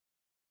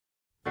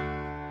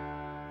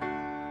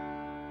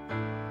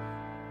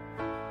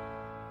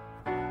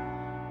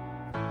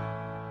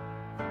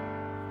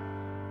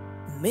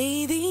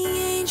May the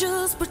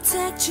angels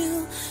protect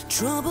you,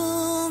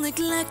 trouble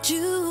neglect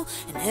you,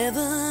 and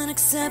heaven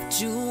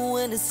accept you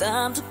when it's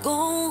time to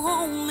go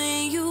home.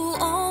 May you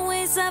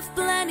always have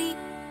plenty,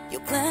 your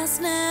glass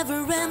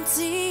never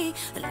empty,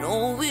 and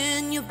know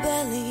in your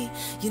belly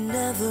you're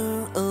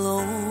never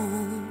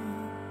alone.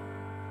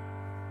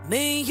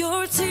 May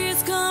your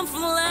tears come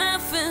from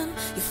laughing,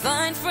 you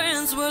find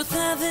friends worth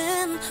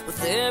having.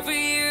 With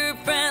every year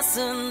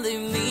passing, they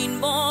mean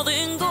more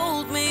than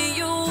gold. May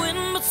you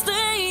win but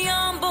stay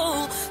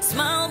humble,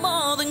 smile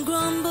more than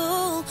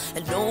grumble,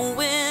 and know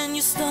when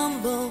you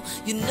stumble,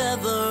 you're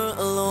never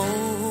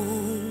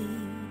alone.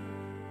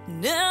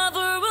 Never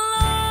alone.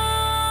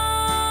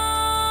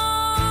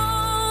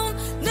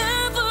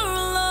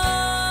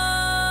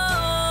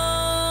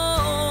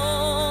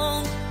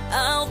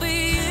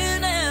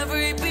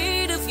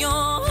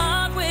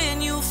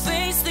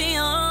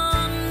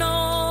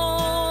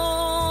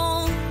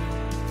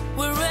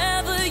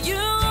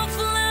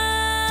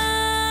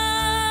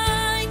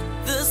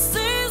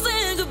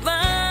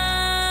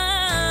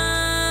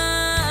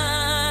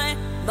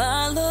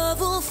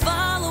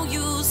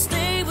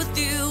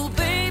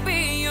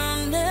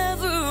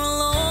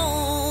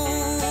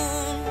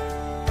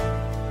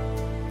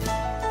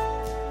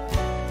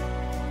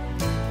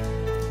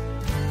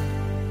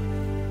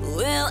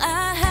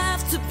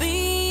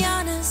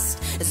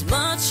 As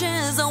much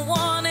as I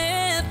want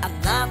it,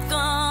 I'm not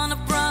gonna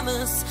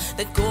promise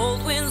that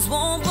cold winds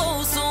won't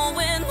blow. So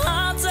when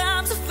hard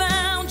times have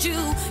found you,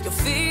 your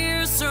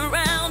fears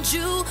surround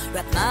you,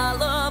 wrap my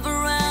love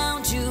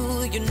around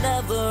you, you're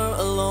never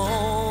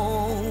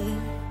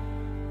alone.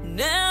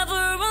 Never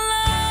alone.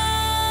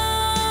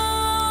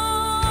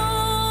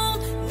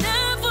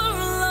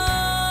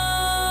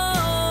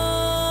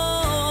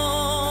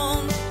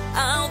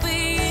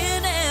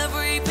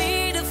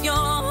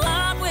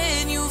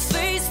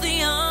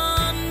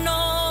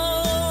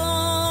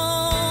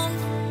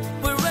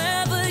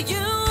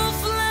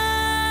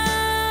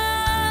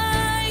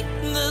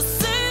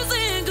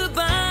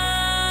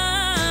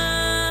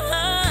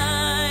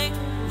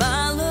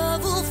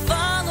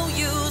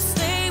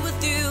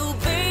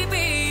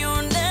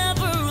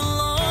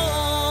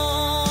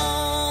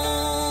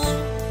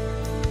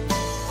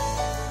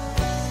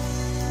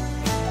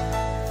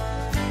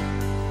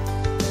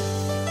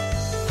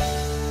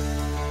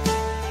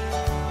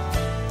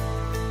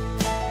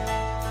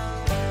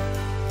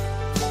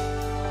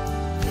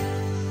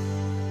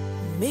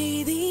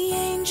 May the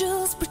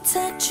angels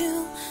protect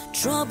you,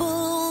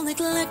 trouble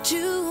neglect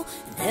you,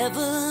 and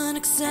heaven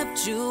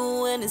accept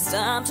you when it's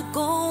time to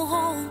go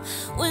home.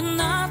 When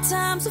our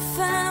times have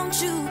found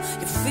you,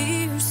 your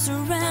fears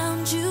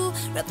surround you,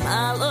 wrap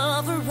my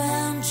love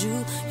around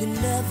you, you're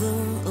never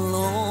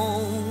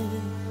alone.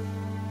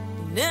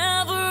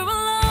 Never